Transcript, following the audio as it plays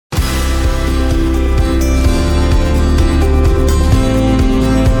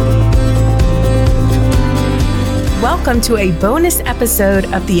welcome to a bonus episode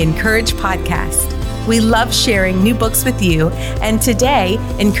of the Encourage podcast. We love sharing new books with you, and today,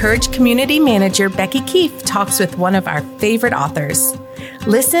 Encourage Community Manager Becky Keefe talks with one of our favorite authors.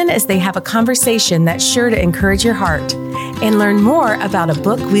 Listen as they have a conversation that's sure to encourage your heart, and learn more about a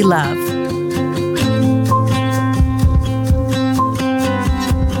book we love.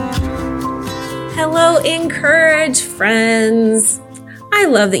 Hello, Encourage friends. I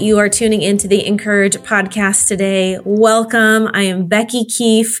love that you are tuning into the Encourage podcast today. Welcome. I am Becky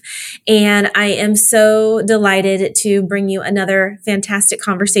Keefe, and I am so delighted to bring you another fantastic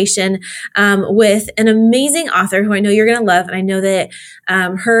conversation with an amazing author who I know you're going to love. And I know that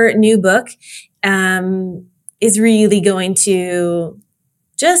her new book is really going to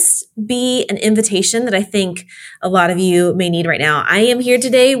just be an invitation that I think a lot of you may need right now. I am here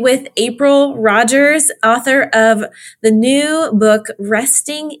today with April Rodgers, author of the new book,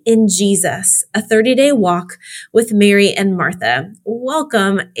 Resting in Jesus, a 30-day walk with Mary and Martha.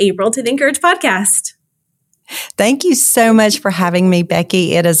 Welcome, April, to the Encourage podcast. Thank you so much for having me,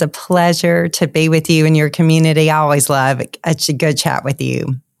 Becky. It is a pleasure to be with you and your community. I always love a good chat with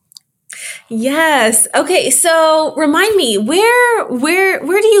you. Yes. Okay. So remind me, where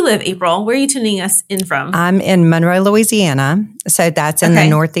do you live, April? Where are you tuning us in from? I'm in Monroe, Louisiana. So that's in the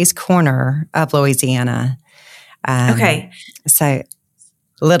northeast corner of Louisiana. Okay. So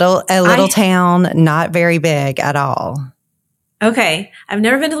a little town, not very big at all. Okay. I've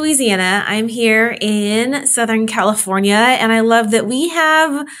never been to Louisiana. I'm here in Southern California, and I love that we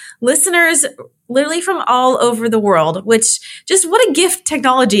have listeners literally from all over the world, which just what a gift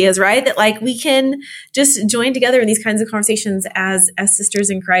technology is, right? That like we can just join together in these kinds of conversations as sisters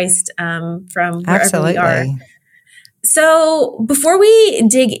in Christ from wherever we are. So before we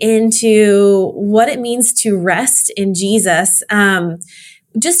dig into what it means to rest in Jesus,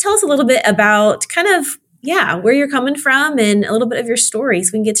 just tell us a little bit about kind of, where you're coming from and a little bit of your story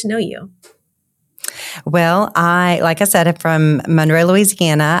so we can get to know you. Well, like I said, I'm from Monroe,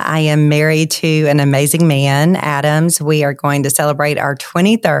 Louisiana. I am married to an amazing man, Adams. We are going to celebrate our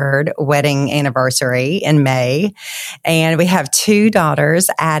 23rd wedding anniversary in May. And we have two daughters,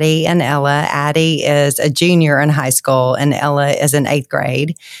 Addie and Ella. Addie is a junior in high school and Ella is in 8th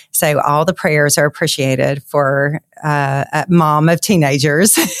grade. So all the prayers are appreciated for a mom of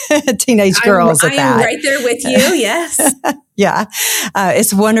teenagers, teenage girls at that. I am right there with you, yes. Yeah.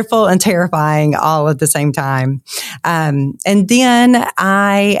 It's wonderful and terrifying all at the same time. And then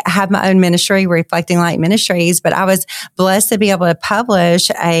I have my own ministry, Reflecting Light Ministries, but I was blessed to be able to publish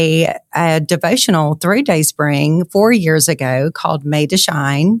a devotional through Dayspring 4 years ago called Made to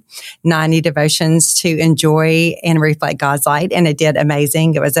Shine, 90 devotions to enjoy and reflect God's light. And it did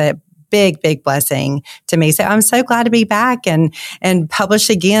amazing. It was a big blessing to me. So I'm so glad to be back and publish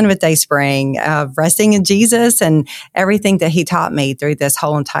again with Dayspring, resting in Jesus and everything that he taught me through this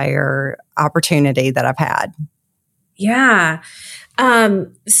whole entire opportunity that I've had. Yeah.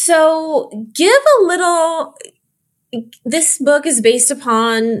 So give a little. This book is based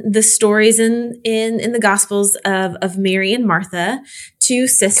upon the stories in the Gospels of Mary and Martha, two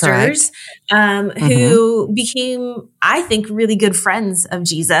sisters who became, I think, really good friends of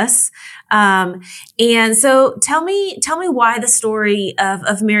Jesus. And so tell me why the story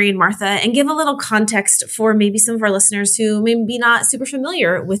of Mary and Martha, and give a little context for maybe some of our listeners who may be not super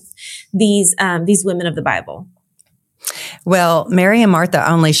familiar with these women of the Bible. Well, Mary and Martha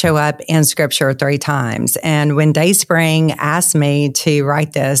only show up in Scripture 3 times. And when Dayspring asked me to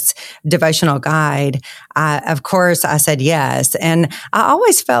write this devotional guide, of course, I said yes. And I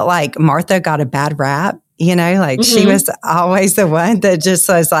always felt like Martha got a bad rap. You know, like she was always the one that just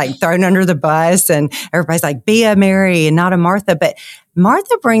was like thrown under the bus, and everybody's like, be a Mary and not a Martha. But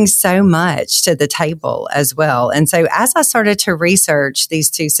Martha brings so much to the table as well. And so as I started to research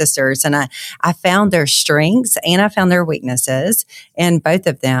these two sisters, and I found their strengths and I found their weaknesses in both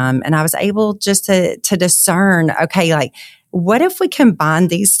of them. And I was able just to discern, okay, like what if we combine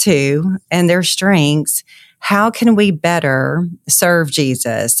these two and their strengths? How can we better serve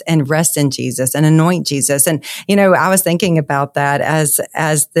Jesus and rest in Jesus and anoint Jesus? And, you know, I was thinking about that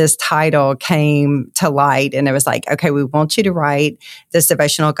as this title came to light, and it was like, okay, we want you to write this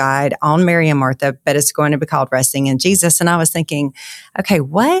devotional guide on Mary and Martha, but it's going to be called Resting in Jesus. And I was thinking, okay,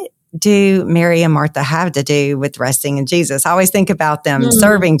 what do Mary and Martha have to do with resting in Jesus? I always think about them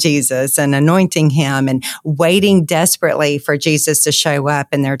serving Jesus and anointing him and waiting desperately for Jesus to show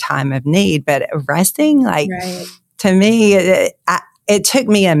up in their time of need. But resting, to me, it took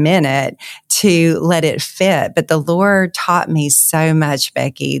me a minute to let it fit. But the Lord taught me so much,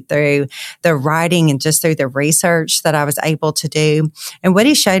 Becky, through the writing and just through the research that I was able to do. And what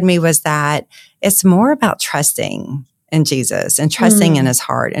he showed me was that it's more about trusting in Jesus and trusting in his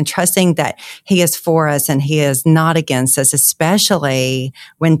heart and trusting that he is for us and he is not against us, especially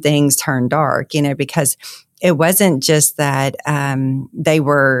when things turn dark, because it wasn't just that they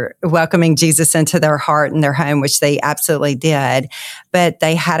were welcoming Jesus into their heart and their home, which they absolutely did, but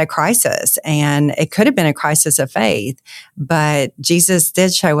they had a crisis, and it could have been a crisis of faith, but Jesus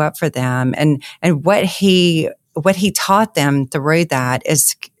did show up for them, and what he taught them through that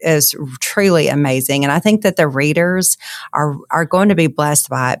is truly amazing. And I think that the readers are going to be blessed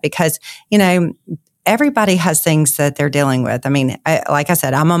by it because, everybody has things that they're dealing with. I mean, like I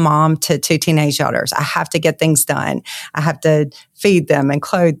said, I'm a mom to 2 teenage daughters. I have to get things done. I have to feed them and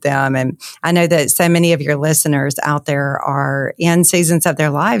clothe them. And I know that so many of your listeners out there are in seasons of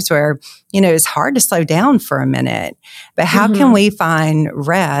their lives where, it's hard to slow down for a minute. But how can we find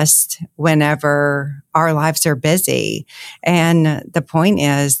rest whenever our lives are busy? And the point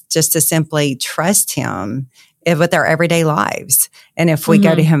is just to simply trust him with our everyday lives. And if we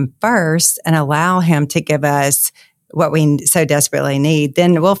go to him first and allow him to give us what we so desperately need,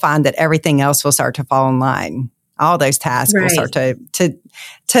 then we'll find that everything else will start to fall in line. All those tasks will start to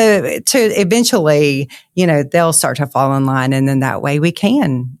eventually, they'll start to fall in line. And then that way we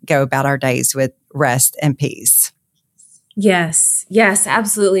can go about our days with rest and peace. Yes,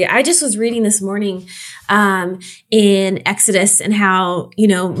 absolutely. I just was reading this morning in Exodus and how,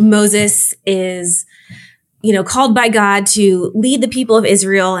 Moses is called by God to lead the people of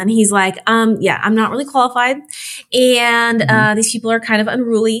Israel. And he's like, I'm not really qualified. And, these people are kind of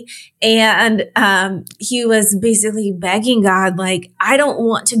unruly. And, he was basically begging God, like, I don't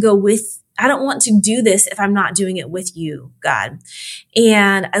want to do this if I'm not doing it with you, God.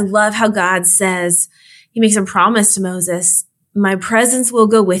 And I love how God says, he makes a promise to Moses, my presence will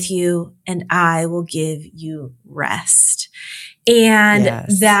go with you and I will give you rest. And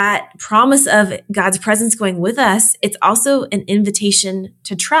that promise of God's presence going with us, it's also an invitation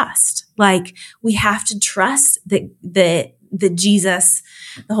to trust. Like we have to trust that Jesus,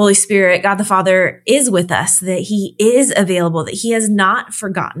 the Holy Spirit, God the Father is with us, that he is available, that he has not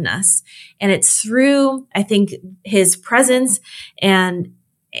forgotten us. And it's through, I think, his presence and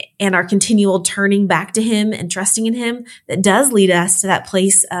our continual turning back to him and trusting in him that does lead us to that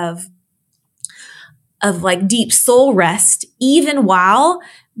place of like deep soul rest, even while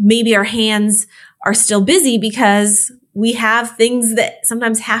maybe our hands are still busy because we have things that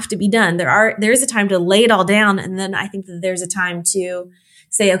sometimes have to be done. There's a time to lay it all down. And then I think that there's a time to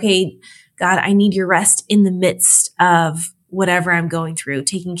say, okay, God, I need your rest in the midst of whatever I'm going through,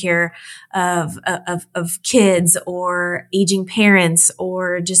 taking care of kids or aging parents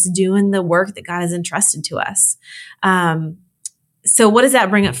or just doing the work that God has entrusted to us. So what does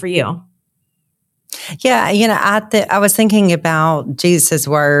that bring up for you? Yeah, I was thinking about Jesus'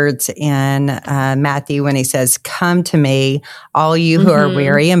 words in Matthew when he says, come to me, all you who are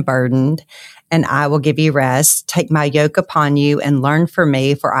weary and burdened, and I will give you rest. Take my yoke upon you and learn from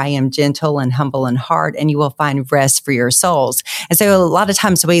me, for I am gentle and humble in heart, and you will find rest for your souls. And so a lot of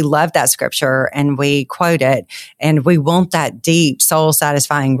times we love that scripture and we quote it and we want that deep soul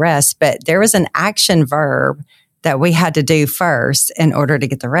satisfying rest, but there was an action verb that we had to do first in order to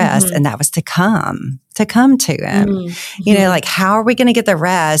get the rest. And that was to come to him. Like how are we going to get the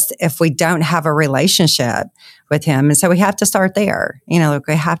rest if we don't have a relationship with him? And so we have to start there. We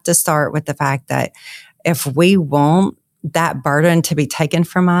have to start with the fact that if we want that burden to be taken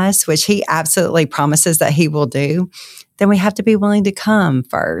from us, which he absolutely promises that he will do, then we have to be willing to come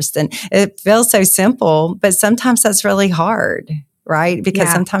first. And it feels so simple, but sometimes that's really hard. Right? Because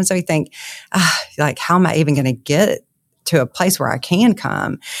sometimes we think, how am I even going to get to a place where I can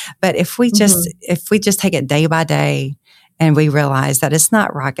come? But if we just take it day by day and we realize that it's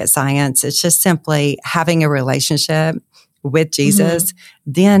not rocket science, it's just simply having a relationship with Jesus,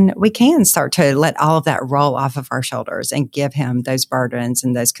 then we can start to let all of that roll off of our shoulders and give him those burdens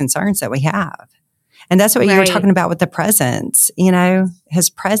and those concerns that we have. And that's what you were talking about with the presence. His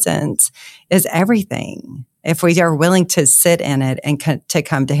presence is everything if we are willing to sit in it and to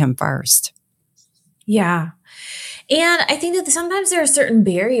come to him first. Yeah. And I think that sometimes there are certain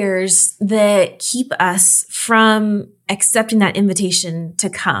barriers that keep us from accepting that invitation to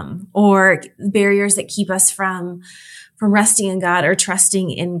come, or barriers that keep us from resting in God or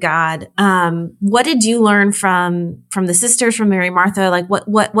trusting in God. What did you learn from the sisters, from Mary and Martha? Like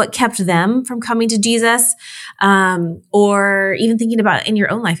what kept them from coming to Jesus? Or even thinking about in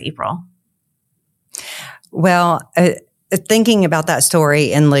your own life, April? Well, thinking about that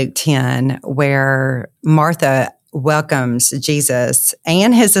story in Luke 10, where Martha welcomes Jesus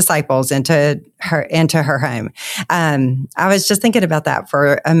and his disciples into her home. I was just thinking about that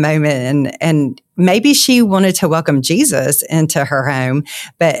for a moment, and maybe she wanted to welcome Jesus into her home,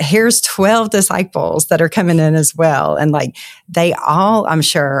 but here's 12 disciples that are coming in as well. And like, they all, I'm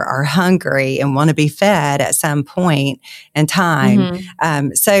sure, are hungry and want to be fed at some point in time.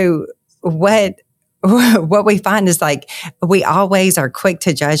 So what we find is like, we always are quick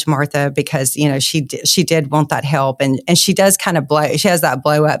to judge Martha because, she did want that help, and she does kind of she has that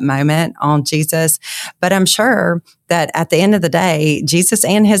blow up moment on Jesus. But I'm sure that at the end of the day, Jesus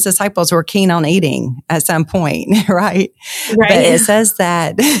and his disciples were keen on eating at some point, right? But it says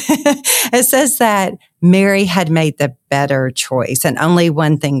that Mary had made the better choice and only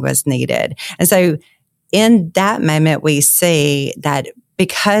one thing was needed. And so in that moment, we see that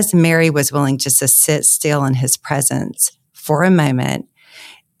because Mary was willing just to sit still in his presence for a moment,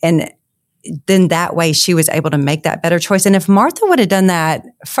 and then that way she was able to make that better choice. And if Martha would have done that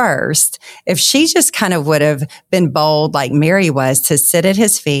first, if she just kind of would have been bold like Mary was to sit at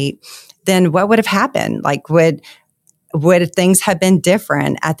his feet, then what would have happened? Like, would things have been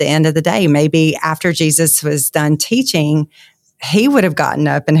different at the end of the day? Maybe after Jesus was done teaching, he would have gotten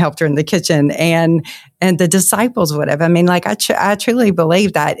up and helped her in the kitchen, and the disciples would have. I mean, like, I truly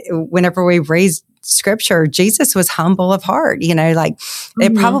believe that whenever we read scripture, Jesus was humble of heart,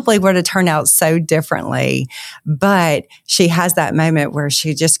 it probably would have turned out so differently, but she has that moment where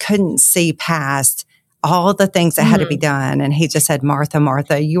she just couldn't see past all the things that had to be done. And he just said, Martha,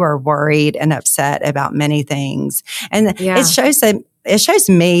 Martha, you are worried and upset about many things. And it shows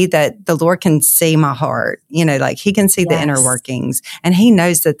me that the Lord can see my heart, like he can see the inner workings, and he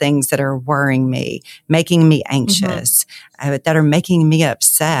knows the things that are worrying me, making me anxious, that are making me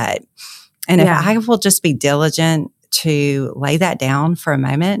upset. And if I will just be diligent to lay that down for a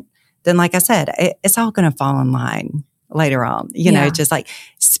moment, then like I said, it's all going to fall in line later on, just like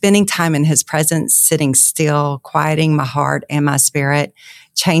spending time in his presence, sitting still, quieting my heart and my spirit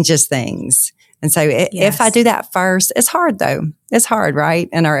changes things. And so if I do that first, it's hard though. It's hard, right?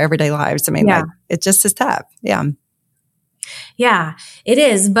 In our everyday lives. I mean, like, it just is tough. Yeah. Yeah, it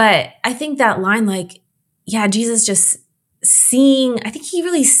is. But I think that line, Jesus just I think he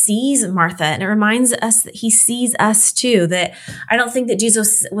really sees Martha, and it reminds us that he sees us too. That I don't think that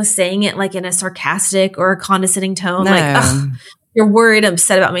Jesus was saying it like in a sarcastic or a condescending tone, like, oh, you're worried,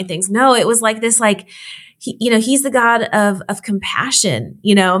 upset about many things. No, it was like this, like, he's the God of compassion,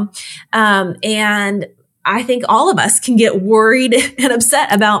 and I think all of us can get worried and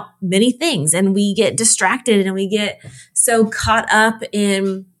upset about many things, and we get distracted and we get so caught up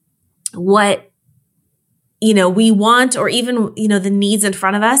in what, we want, or even, the needs in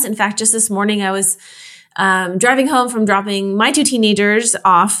front of us. In fact, just this morning, I was driving home from dropping my 2 teenagers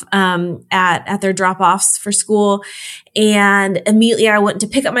off at their drop-offs for school. And immediately I went to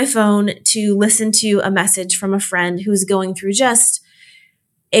pick up my phone to listen to a message from a friend who's going through just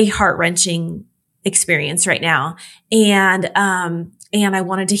a heart-wrenching experience right now. And I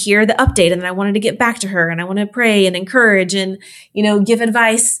wanted to hear the update, and I wanted to get back to her, and I wanted to pray and encourage and, give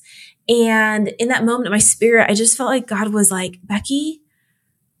advice. And in that moment in my spirit, I just felt like God was like, Becky,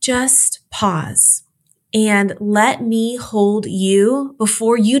 just pause and let me hold you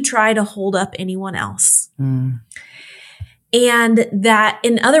before you try to hold up anyone else. And that,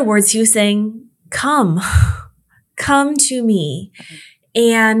 in other words, he was saying, come to me.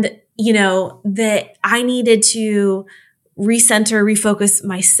 And, that I needed to recenter, refocus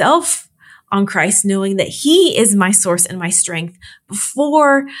myself on Christ, knowing that he is my source and my strength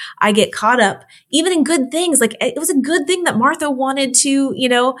before I get caught up, even in good things. Like, it was a good thing that Martha wanted to,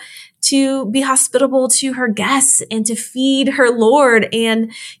 to be hospitable to her guests and to feed her Lord.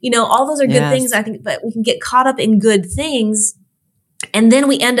 And, all those are good things, I think, but we can get caught up in good things. And then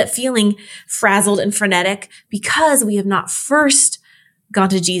we end up feeling frazzled and frenetic because we have not first gone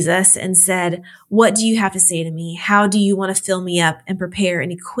to Jesus and said, what do you have to say to me? How do you want to fill me up and prepare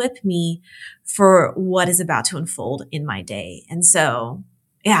and equip me for what is about to unfold in my day? And so,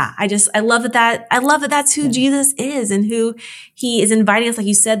 I love that that's who Jesus is, and who he is inviting us. Like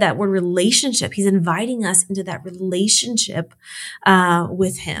you said, that word relationship, he's inviting us into that relationship,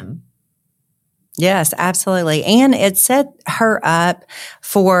 with him. Yes, absolutely. And it set her up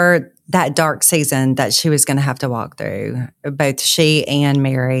for that dark season that she was going to have to walk through, both she and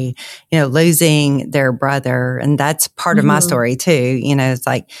Mary, losing their brother. And that's part of my story too. It's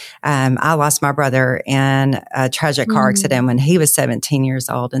like, I lost my brother in a tragic car accident when he was 17 years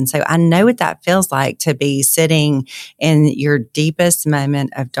old. And so I know what that feels like to be sitting in your deepest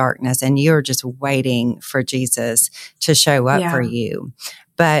moment of darkness, and you're just waiting for Jesus to show up for you.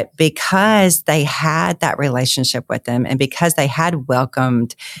 But because they had that relationship with him and because they had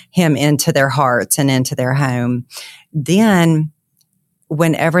welcomed him into their hearts and into their home, then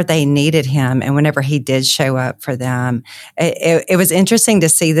whenever they needed him and whenever he did show up for them, it was interesting to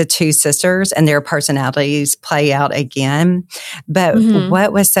see the two sisters and their personalities play out again. But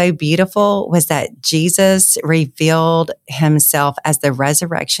what was so beautiful was that Jesus revealed himself as the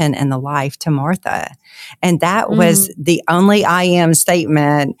resurrection and the life to Martha. And that was the only I am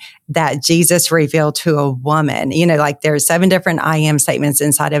statement that Jesus revealed to a woman. You know, like there's 7 different I am statements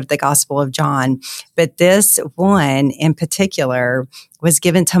inside of the Gospel of John, but this one in particular was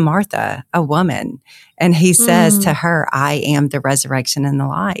given to Martha, a woman. And he says to her, I am the resurrection and the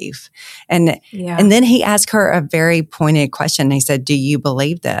life. And then he asked her a very pointed question. He said, do you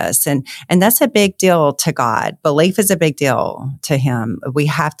believe this? And that's a big deal to God. Belief is a big deal to him. We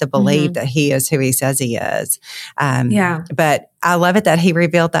have to believe that he is who he says he is. But I love it that he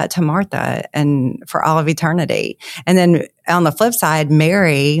revealed that to Martha and for all of eternity. And then on the flip side,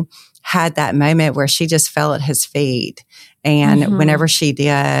 Mary had that moment where she just fell at his feet. And whenever she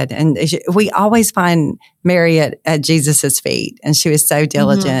did, and we always find Mary at Jesus's feet, and she was so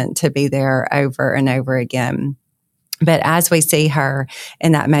diligent to be there over and over again. But as we see her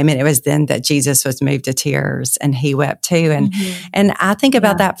in that moment, it was then that Jesus was moved to tears and he wept too. And I think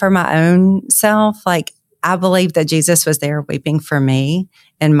about that for my own self. Like, I believe that Jesus was there weeping for me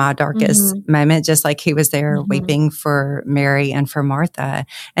in my darkest moment, just like he was there weeping for Mary and for Martha.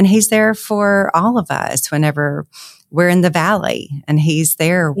 And he's there for all of us whenever we're in the valley, and he's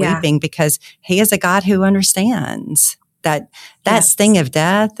there weeping because he is a God who understands that sting of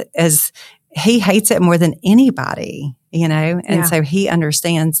death is, he hates it more than anybody, you know? And so he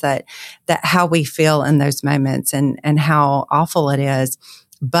understands that how we feel in those moments and how awful it is,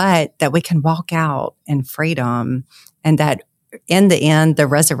 but that we can walk out in freedom, and that in the end, the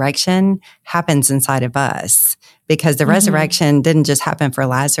resurrection happens inside of us, because the resurrection didn't just happen for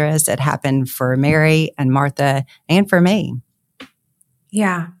Lazarus. It happened for Mary and Martha and for me.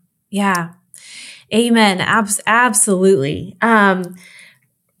 Yeah. Yeah. Amen. Absolutely.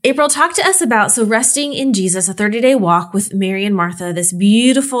 April, talk to us about, Resting in Jesus, a 30-day walk with Mary and Martha, this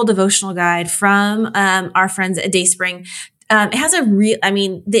beautiful devotional guide from our friends at Dayspring. It has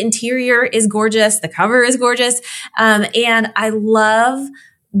the interior is gorgeous. The cover is gorgeous. And I love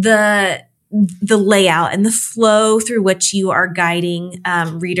the layout and the flow through which you are guiding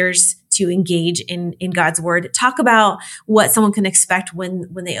readers to engage in God's word. Talk about what someone can expect when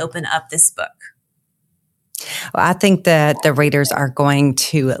they open up this book. Well, I think that the readers are going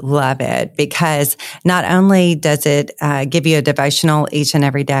to love it, because not only does it give you a devotional each and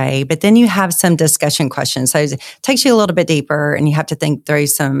every day, but then you have some discussion questions. So it takes you a little bit deeper, and you have to think through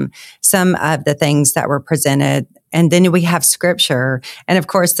some of the things that were presented. And then we have scripture. And of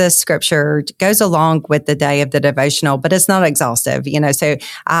course, this scripture goes along with the day of the devotional, but it's not exhaustive, you know. So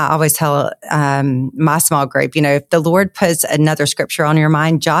I always tell my small group, you know, if the Lord puts another scripture on your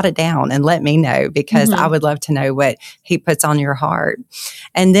mind, jot it down and let me know, because I would love to know what he puts on your heart.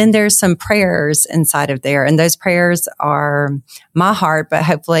 And then there's some prayers inside of there. And those prayers are my heart, but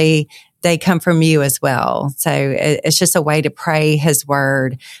hopefully they come from you as well. So it's just a way to pray his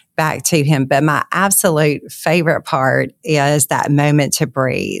word back to him. But my absolute favorite part is that moment to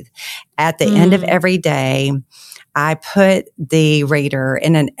breathe. At the end of every day, I put the reader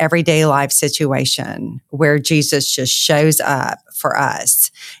in an everyday life situation where Jesus just shows up for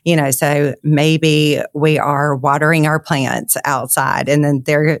us. You know, so maybe we are watering our plants outside, and then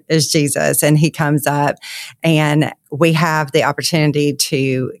there is Jesus, and he comes up, and we have the opportunity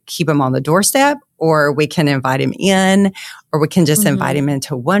to keep him on the doorstep, or we can invite him in, or we can just invite him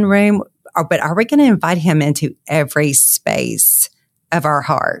into one room. But are we going to invite him into every space of our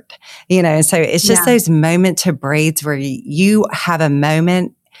heart? You know, so it's just those moments to breathe, where you have a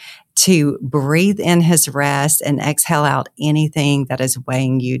moment to breathe in his rest and exhale out anything that is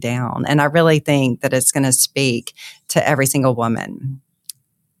weighing you down. And I really think that it's going to speak to every single woman.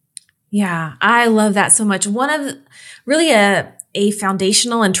 Yeah, I love that so much. One of really a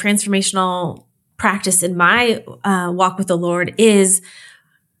foundational and transformational practice in my walk with the Lord is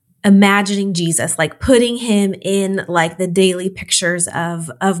imagining Jesus, like putting him in like the daily pictures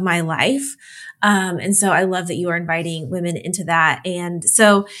of my life. And so I love that you are inviting women into that. And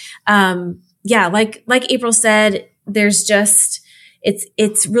so, like April said, there's just,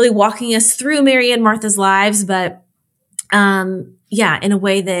 it's really walking us through Mary and Martha's lives, but in a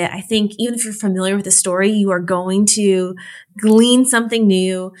way that I think even if you're familiar with the story, you are going to glean something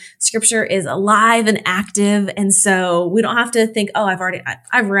new. Scripture is alive and active. And so we don't have to think, oh, I've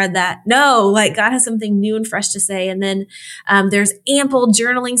read that. No, like God has something new and fresh to say. And then, there's ample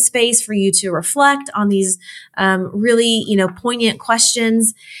journaling space for you to reflect on these, really, poignant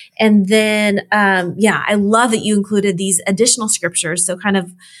questions. And then, I love that you included these additional scriptures. So kind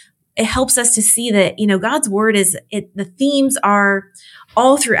of, it helps us to see that, God's word the themes are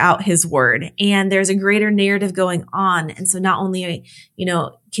all throughout his word, and there's a greater narrative going on. And so not only,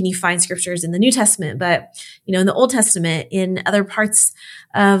 can you find scriptures in the New Testament, but, in the Old Testament, in other parts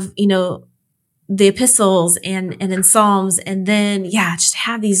of, the epistles and in Psalms, and then, just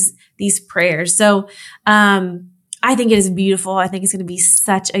have these prayers. So, I think it is beautiful. I think it's going to be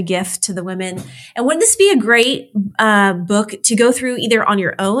such a gift to the women. And wouldn't this be a great book to go through either on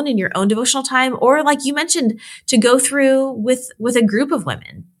your own in your own devotional time, or like you mentioned, to go through with a group of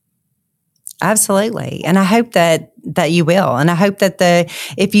women? Absolutely. And I hope that you will. And I hope that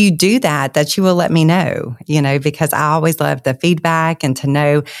if you do that you will let me know, because I always love the feedback and to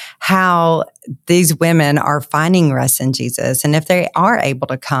know how these women are finding rest in Jesus. And if they are able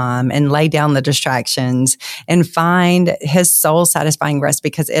to come and lay down the distractions and find his soul satisfying rest,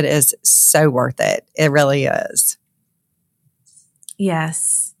 because it is so worth it. It really is.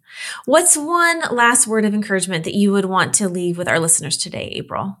 Yes. What's one last word of encouragement that you would want to leave with our listeners today,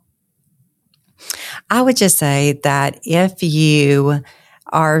 April? I would just say that if you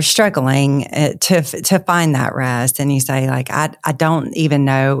are struggling to find that rest, and you say, like, I don't even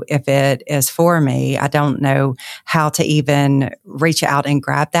know if it is for me, I don't know how to even reach out and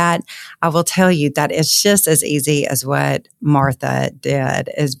grab that, I will tell you that it's just as easy as what Martha did,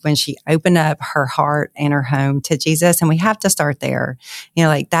 is when she opened up her heart and her home to Jesus. And we have to start there.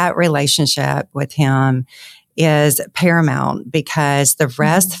 Like that relationship with him is paramount, because the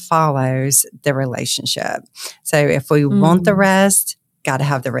rest follows the relationship. So if we want the rest, got to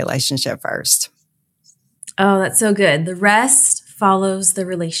have the relationship first. Oh, that's so good. The rest follows the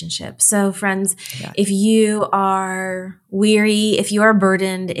relationship. So friends, if you are weary, if you are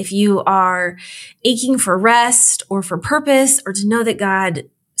burdened, if you are aching for rest or for purpose, or to know that God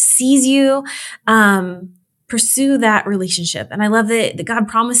sees you, pursue that relationship. And I love that God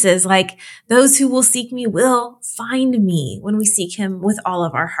promises, like, those who will seek me will find me when we seek him with all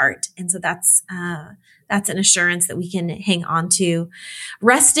of our heart. And so that's an assurance that we can hang on to.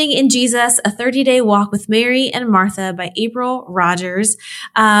 Resting in Jesus, a 30-day walk with Mary and Martha by April Rodgers.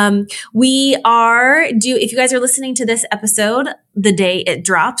 If you guys are listening to this episode the day it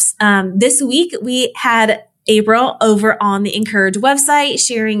drops, this week we had April over on the Encourage website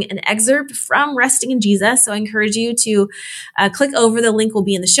sharing an excerpt from Resting in Jesus. So I encourage you to click over. The link will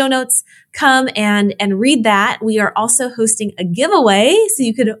be in the show notes. Come and read that. We are also hosting a giveaway, so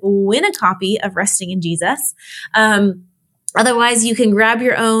you could win a copy of Resting in Jesus. Otherwise, you can grab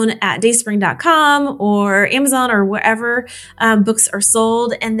your own at dayspring.com or Amazon or wherever books are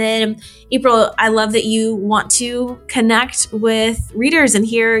sold. And then, April, I love that you want to connect with readers and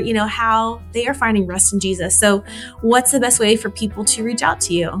hear, how they are finding rest in Jesus. So what's the best way for people to reach out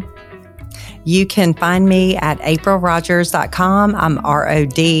to you? You can find me at aprilrodgers.com. I'm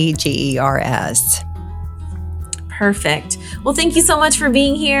RODGERS. Perfect. Well, thank you so much for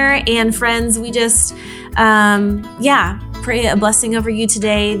being here. And friends, we just, pray a blessing over you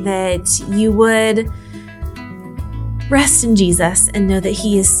today, that you would rest in Jesus and know that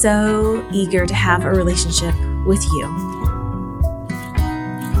he is so eager to have a relationship with you.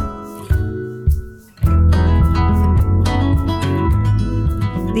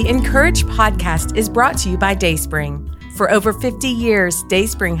 The Encourage podcast is brought to you by Dayspring. For over 50 years,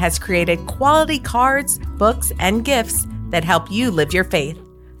 Dayspring has created quality cards, books, and gifts that help you live your faith.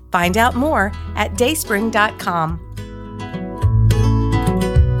 Find out more at dayspring.com.